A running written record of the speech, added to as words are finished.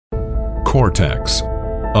Cortex,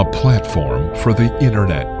 a platform for the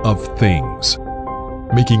Internet of Things,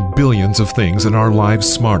 making billions of things in our lives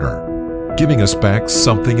smarter, giving us back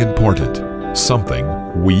something important,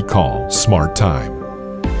 something we call smart time.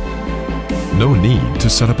 No need to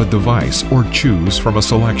set up a device or choose from a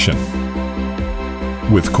selection.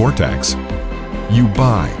 With Cortex, you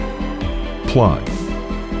buy, plug,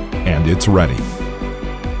 and it's ready.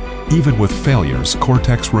 Even with failures,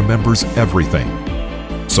 Cortex remembers everything,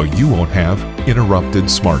 so you won't have interrupted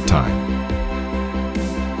smart time.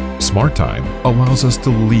 Smart time allows us to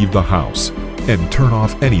leave the house and turn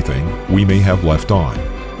off anything we may have left on.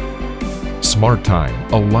 Smart time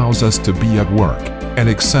allows us to be at work and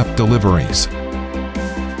accept deliveries.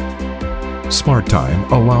 Smart time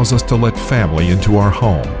allows us to let family into our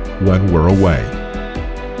home when we're away.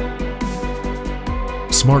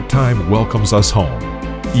 Smart time welcomes us home,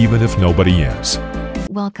 even if nobody is.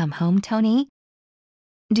 Welcome home, Tony.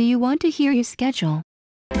 Do you want to hear your schedule?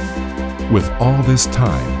 With all this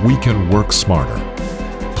time, we can work smarter,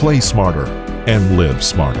 play smarter, and live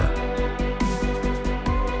smarter.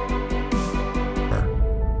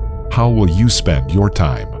 How will you spend your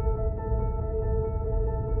time?